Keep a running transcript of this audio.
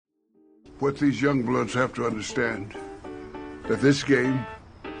What these young bloods have to understand, that this game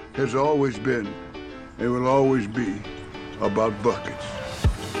has always been and will always be about buckets.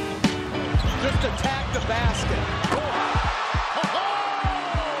 Just attack the basket.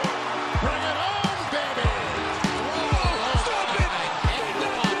 Bring it home, baby. Stop it.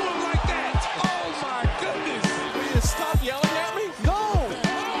 Don't do it like that. Oh, my goodness. Will you stop yelling at me? No.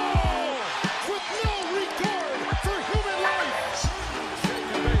 With no regard for human life.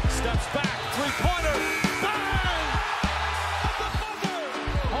 Steps back. Three-pointer. Bang.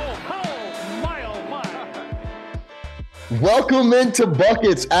 Oh, my, oh, my. Welcome into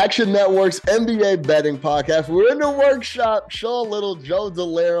Buckets, Action Network's NBA betting podcast. We're in the workshop. Sean Little, Joe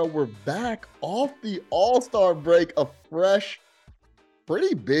Delera. We're back off the All-Star break. A fresh,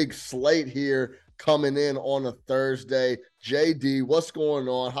 pretty big slate here coming in on a Thursday. JD, what's going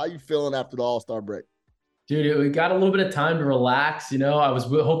on? How you feeling after the All-Star break? Dude, we got a little bit of time to relax. I was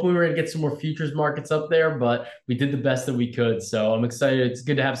hoping we were going to get some more futures markets up there, but we did the best that we could. So I'm excited. It's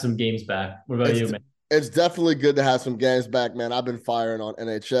good to have some games back. What about you, man? It's definitely good to have some games back, man. I've been firing on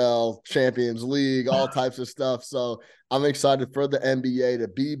NHL, Champions League, all types of stuff. So I'm excited for the NBA to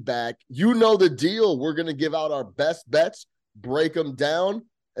be back. You know the deal. We're going to give out our best bets, break them down,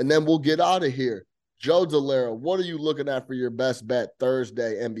 and then we'll get out of here. Joe Delera, what are you looking at for your best bet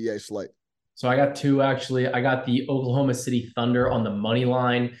Thursday NBA slate? So I got two, actually. I got the Oklahoma City Thunder on the money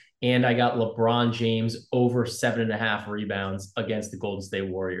line, and I got LeBron James over 7.5 rebounds against the Golden State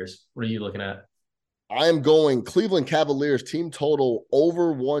Warriors. What are you looking at? I am going Cleveland Cavaliers team total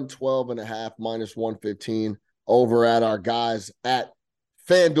over 112.5 minus 115 over at our guys at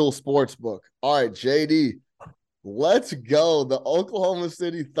FanDuel Sportsbook. All right, JD, let's go. The Oklahoma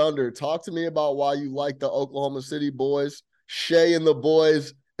City Thunder. Talk to me about why you like the Oklahoma City boys, Shea and the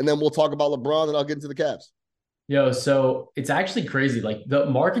boys, and then we'll talk about LeBron and I'll get into the Cavs. Yo, so it's actually crazy. Like the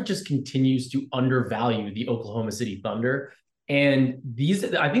market just continues to undervalue the Oklahoma City Thunder. And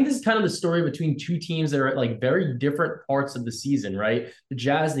I think this is kind of the story between two teams that are at like very different parts of the season, right? The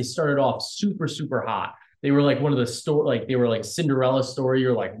Jazz, they started off super, super hot. They were like one of the they were like Cinderella story.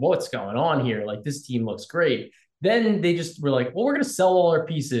 You're like, what's going on here? Like this team looks great. Then they just were like, well, we're going to sell all our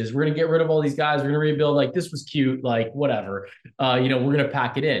pieces. We're going to get rid of all these guys. We're going to rebuild. Like this was cute. Like whatever, we're going to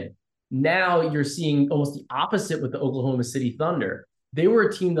pack it in. Now you're seeing almost the opposite with the Oklahoma City Thunder. They were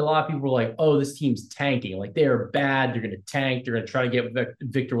a team that a lot of people were like, oh, this team's tanking. Like they are bad. They're going to tank. They're going to try to get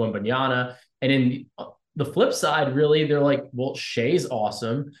Victor Wembanyama. And in the flip side, really, they're like, well, Shea's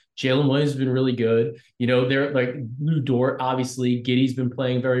awesome. Jalen Williams has been really good. They're like Lou Dort, obviously. Giddey's been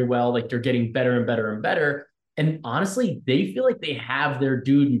playing very well. Like they're getting better and better and better. And honestly, they feel like they have their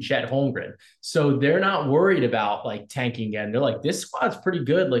dude in Chet Holmgren. So they're not worried about like tanking again. They're like, this squad's pretty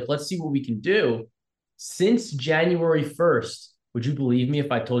good. Like, let's see what we can do. Since January 1st, would you believe me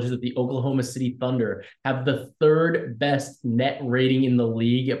if I told you that the Oklahoma City Thunder have the third best net rating in the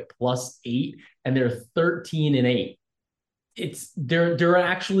league at +8, and they're 13-8? They're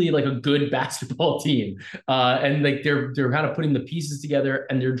actually like a good basketball team, and like they're kind of putting the pieces together,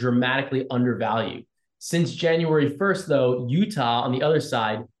 and they're dramatically undervalued. Since January 1st, though, Utah on the other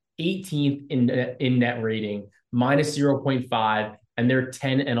side, 18th in net rating, -0.5. And they're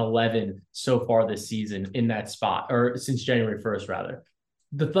 10-11 so far this season in that spot, or since January 1st, rather.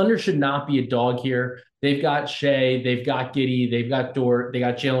 The Thunder should not be a dog here. They've got Shea, they've got Giddey, they've got Dort, they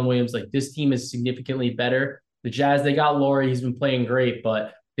got Jalen Williams. Like this team is significantly better. The Jazz, they got Laurie. He's been playing great,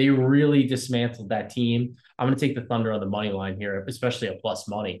 but they really dismantled that team. I'm going to take the Thunder on the money line here, especially at plus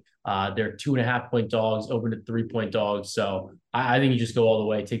money. They're 2.5-point dogs, over to 3-point dogs. So I think you just go all the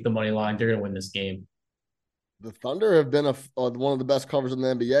way, take the money line. They're going to win this game. The Thunder have been one of the best covers in the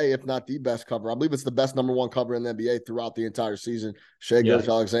NBA, if not the best cover. I believe it's the best number one cover in the NBA throughout the entire season. Shai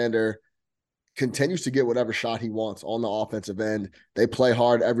Gilgeous-Alexander continues to get whatever shot he wants on the offensive end. They play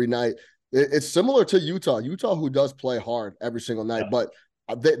hard every night. It's similar to Utah, who does play hard every single night, but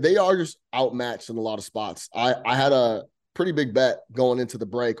they are just outmatched in a lot of spots. I had a pretty big bet going into the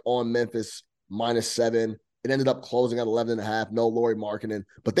break on Memphis -7. It ended up closing at 11.5. No Lauri Markkanen,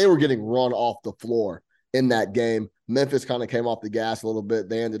 but they were getting run off the floor in that game. Memphis kind of came off the gas a little bit.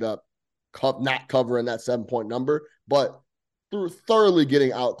 They ended up not covering that 7-point number, but through thoroughly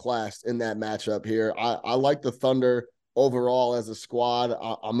getting outclassed in that matchup here. I like the Thunder overall as a squad.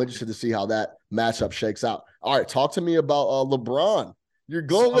 I'm interested to see how that matchup shakes out. All right, talk to me about LeBron. You're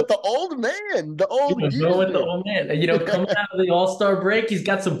going with the old man, Going with the old man. Coming out of the All-Star break, he's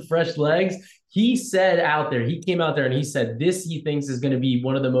got some fresh legs. He came out there and he said this he thinks is going to be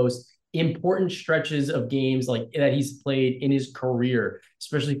one of the most important stretches of games like that he's played in his career,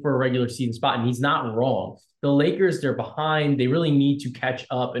 especially for a regular season spot. And he's not wrong. The Lakers, they're behind. They really need to catch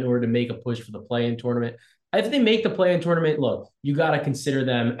up in order to make a push for the play-in tournament. If they make the play-in tournament, look, you got to consider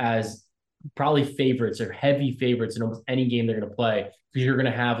them as probably favorites or heavy favorites in almost any game they're going to play, because you're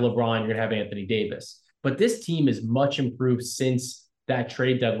going to have LeBron, you're going to have Anthony Davis. But this team is much improved since that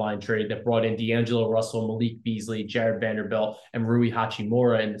trade deadline trade that brought in D'Angelo Russell, Malik Beasley, Jared Vanderbilt, and Rui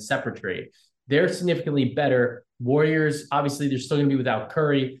Hachimura in the separate trade. They're significantly better. Warriors, obviously, they're still going to be without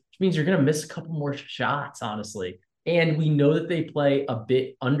Curry, which means you're going to miss a couple more shots, honestly. And we know that they play a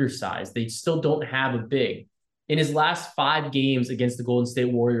bit undersized. They still don't have a big. In his last 5 games against the Golden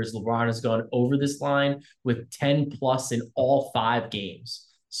State Warriors, LeBron has gone over this line with 10 plus in all 5 games.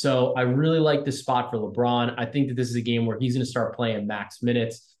 So I really like this spot for LeBron. I think that this is a game where he's going to start playing max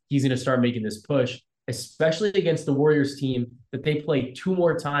minutes. He's going to start making this push, especially against the Warriors team that they play 2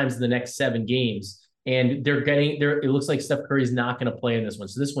 more times in the next 7 games. And it looks like Steph Curry is not going to play in this one.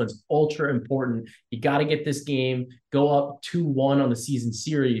 So this one's ultra important. You got to get this game, go up 2-1 on the season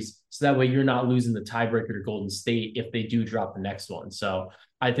series. So that way you're not losing the tiebreaker to Golden State if they do drop the next one. So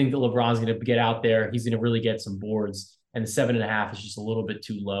I think that LeBron's going to get out there. He's going to really get some boards. And the 7.5 is just a little bit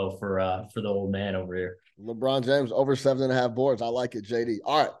too low for the old man over here. LeBron James over 7.5 boards. I like it, JD.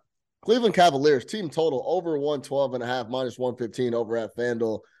 All right. Cleveland Cavaliers, team total over 112.5, minus 115 over at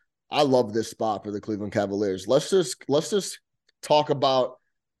FanDuel. I love this spot for the Cleveland Cavaliers. Let's just talk about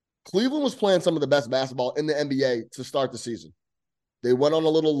Cleveland was playing some of the best basketball in the NBA to start the season. They went on a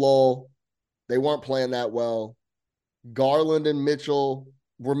little lull. They weren't playing that well. Garland and Mitchell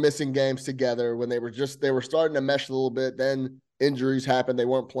were missing games together when they were starting to mesh a little bit. Then injuries happened. They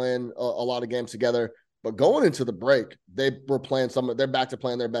weren't playing a lot of games together. But going into the break, they're back to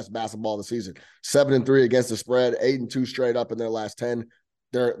playing their best basketball of the season. 7-3 against the spread, 8-2 straight up in their last 10.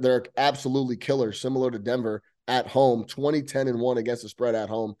 They're absolutely killers, similar to Denver at home, 20-10-1 against the spread at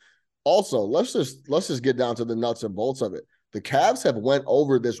home. Also, let's just get down to the nuts and bolts of it. The Cavs have went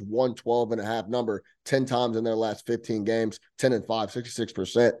over this 112.5 number 10 times in their last 15 games, 10-5,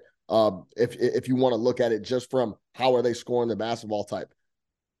 66%. If you want to look at it just from how are they scoring the basketball type.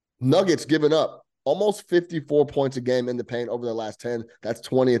 Nuggets giving up almost 54 points a game in the paint over the last 10. That's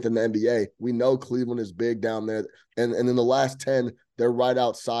 20th in the NBA. We know Cleveland is big down there. And in the last 10, they're right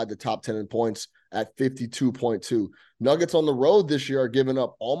outside the top 10 in points at 52.2. Nuggets on the road this year are giving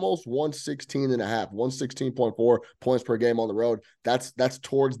up almost 116.5, 116.4 points per game on the road. That's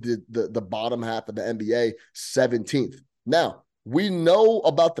towards the bottom half of the NBA, 17th. Now, we know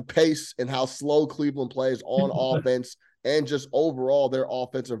about the pace and how slow Cleveland plays on offense and just overall their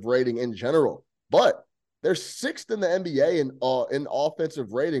offensive rating in general. But they're 6th in the NBA in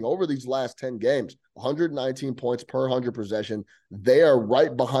offensive rating over these last 10 games, 119 points per 100 possession. They are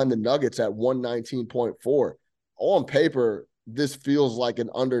right behind the Nuggets at 119.4. On paper, this feels like an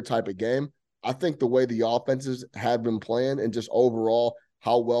under type of game. I think the way the offenses have been playing and just overall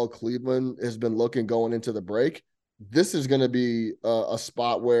how well Cleveland has been looking going into the break, this is going to be a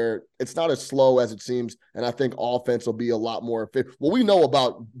spot where it's not as slow as it seems, and I think offense will be a lot more efficient. Well, we know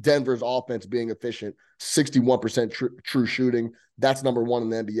about Denver's offense being efficient, 61% true shooting. That's number 1 in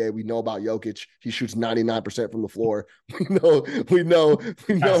the NBA. We know about Jokic. He shoots 99% from the floor. We know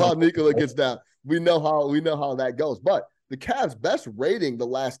how Nikola gets down. We know how that goes. But the Cavs' best rating the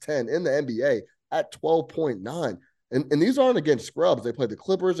last 10 in the NBA at 12.9. And these aren't against scrubs. They play the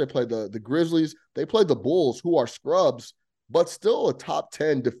Clippers. They play the Grizzlies. They play the Bulls, who are scrubs, but still a top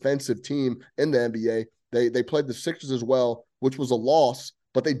 10 defensive team in the NBA. They played the Sixers as well, which was a loss,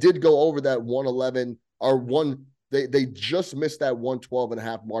 but they did go over that 111 or one. They just missed that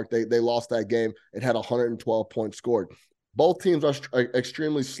 112.5 mark. They lost that game. It had 112 points scored. Both teams are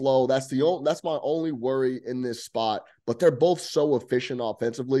extremely slow. That's my only worry in this spot. But they're both so efficient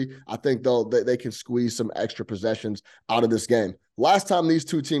offensively. I think they can squeeze some extra possessions out of this game. Last time these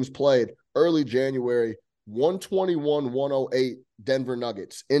two teams played, early January, 121-108 Denver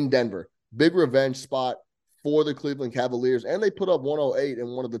Nuggets in Denver. Big revenge spot for the Cleveland Cavaliers, and they put up 108 in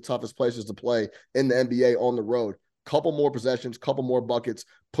one of the toughest places to play in the NBA on the road. Couple more possessions, couple more buckets,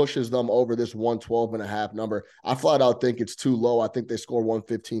 pushes them over this 112.5 number. I flat out think it's too low. I think they score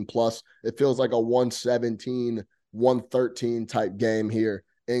 115 plus. It feels like a 117, 113 type game here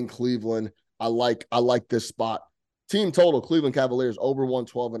in Cleveland. I like this spot. Team total, Cleveland Cavaliers over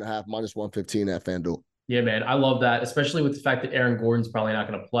 112.5, minus 115 at FanDuel. Yeah, man, I love that, especially with the fact that Aaron Gordon's probably not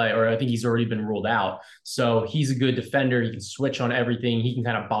going to play, or I think he's already been ruled out. So he's a good defender. He can switch on everything. He can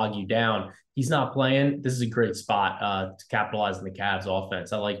kind of bog you down. He's not playing. This is a great spot to capitalize on the Cavs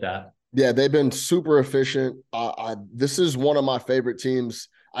offense. I like that. Yeah, they've been super efficient. This is one of my favorite teams.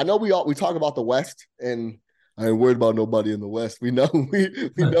 I know we talk about the West, and I ain't worried about nobody in the West. We know we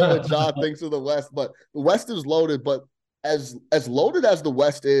know what John thinks of the West, but the West is loaded. But as loaded as the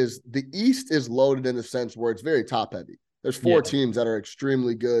West is, the East is loaded in the sense where it's very top heavy. There's four teams that are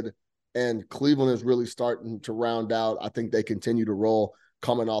extremely good, and Cleveland is really starting to round out. I think they continue to roll,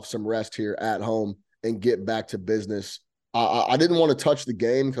 coming off some rest here at home and get back to business. I didn't want to touch the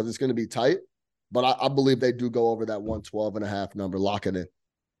game because it's going to be tight, but I believe they do go over that 112.5 number. Lock it in.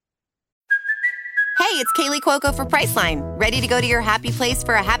 Hey, it's Kaylee Cuoco for Priceline. Ready to go to your happy place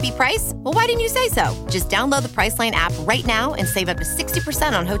for a happy price? Well, why didn't you say so? Just download the Priceline app right now and save up to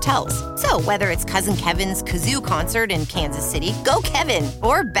 60% on hotels. So whether it's Cousin Kevin's Kazoo Concert in Kansas City, go Kevin,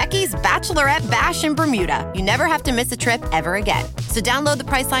 or Becky's Bachelorette Bash in Bermuda, you never have to miss a trip ever again. So download the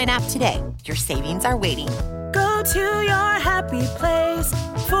Priceline app today. Your savings are waiting. Go to your happy place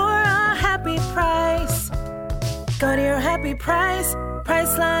for a happy price. Go to your happy price,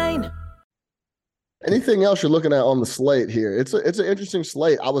 Priceline. Anything else you're looking at on the slate here? It's an interesting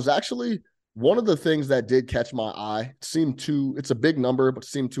slate. I was actually, one of the things that did catch my eye, it's a big number, but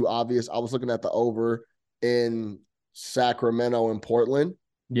seemed too obvious. I was looking at the over in Sacramento and Portland,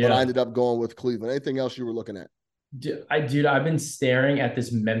 but I ended up going with Cleveland. Anything else you were looking at? Dude, I've been staring at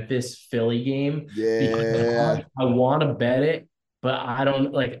this Memphis Philly game. Yeah. I want to bet it, but I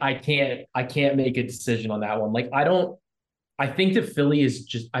don't I can't make a decision on that one. I think Philly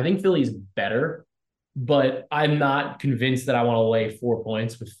is better, but I'm not convinced that I want to lay 4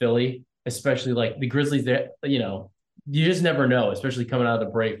 points with Philly, especially the Grizzlies. You just never know, especially coming out of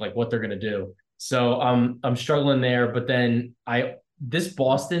the break, what they're going to do. So I'm struggling there. But then this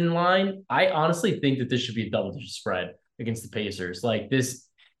Boston line, I honestly think that this should be a double-digit spread against the Pacers. It's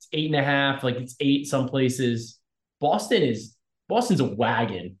 8.5, it's 8 some places. Boston's a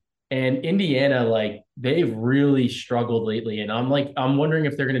wagon. And Indiana, they've really struggled lately. And I'm wondering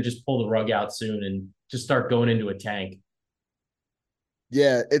if they're going to just pull the rug out soon and just start going into a tank.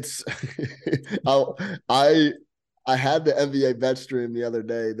 Yeah, it's I had the NBA bet stream the other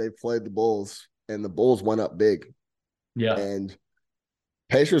day. They played the Bulls, and the Bulls went up big. Yeah. And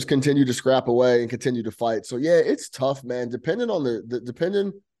Pacers continue to scrap away and continue to fight. So, yeah, it's tough, man. Depending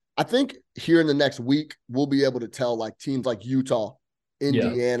on I think here in the next week, we'll be able to tell, teams like Utah,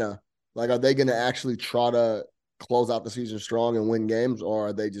 Indiana, are they going to actually try to close out the season strong and win games, or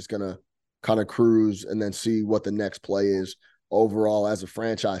are they just going to kind of cruise and then see what the next play is overall as a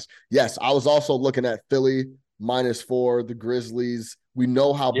franchise? Yes, I was also looking at Philly -4, the Grizzlies. We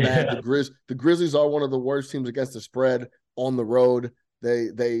know how bad the Grizzlies are, one of the worst teams against the spread on the road.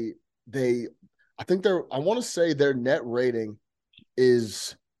 I want to say their net rating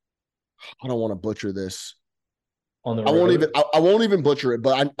is, I don't want to butcher this. On the road. I won't even butcher it,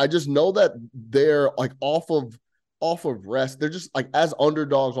 but I just know that they're off of rest. They're just as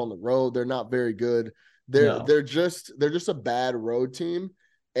underdogs on the road. They're not very good. They're just a bad road team.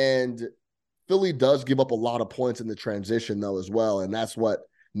 And Philly does give up a lot of points in the transition though as well. And that's what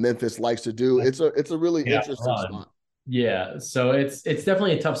Memphis likes to do. It's a really interesting spot. Yeah. So it's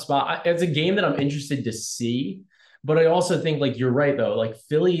definitely a tough spot. It's a game that I'm interested to see. But I also think, you're right, though.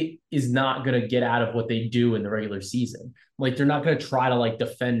 Philly is not going to get out of what they do in the regular season. They're not going to try to,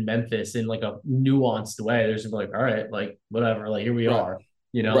 defend Memphis in, a nuanced way. They're just going to be all right, whatever. Here we are.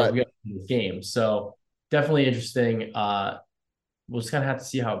 We got this game. So definitely interesting. We'll just kind of have to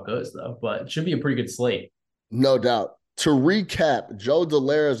see how it goes, though. But it should be a pretty good slate. No doubt. To recap, Joe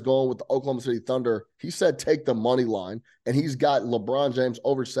Dallaire is going with the Oklahoma City Thunder. He said take the money line, and he's got LeBron James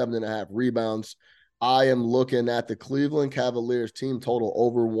over 7.5 rebounds. I am looking at the Cleveland Cavaliers team total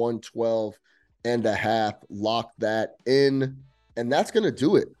over 112.5. Lock that in. And that's going to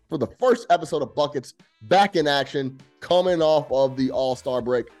do it for the first episode of Buckets, back in action, coming off of the All-Star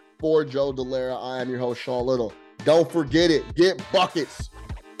break. For Joe Dallaire, I am your host, Sean Little. Don't forget it. Get buckets.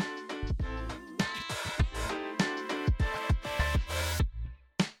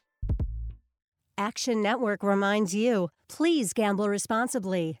 Action Network reminds you, please gamble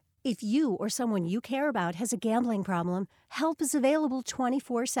responsibly. If you or someone you care about has a gambling problem, help is available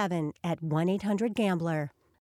 24/7 at 1-800-GAMBLER.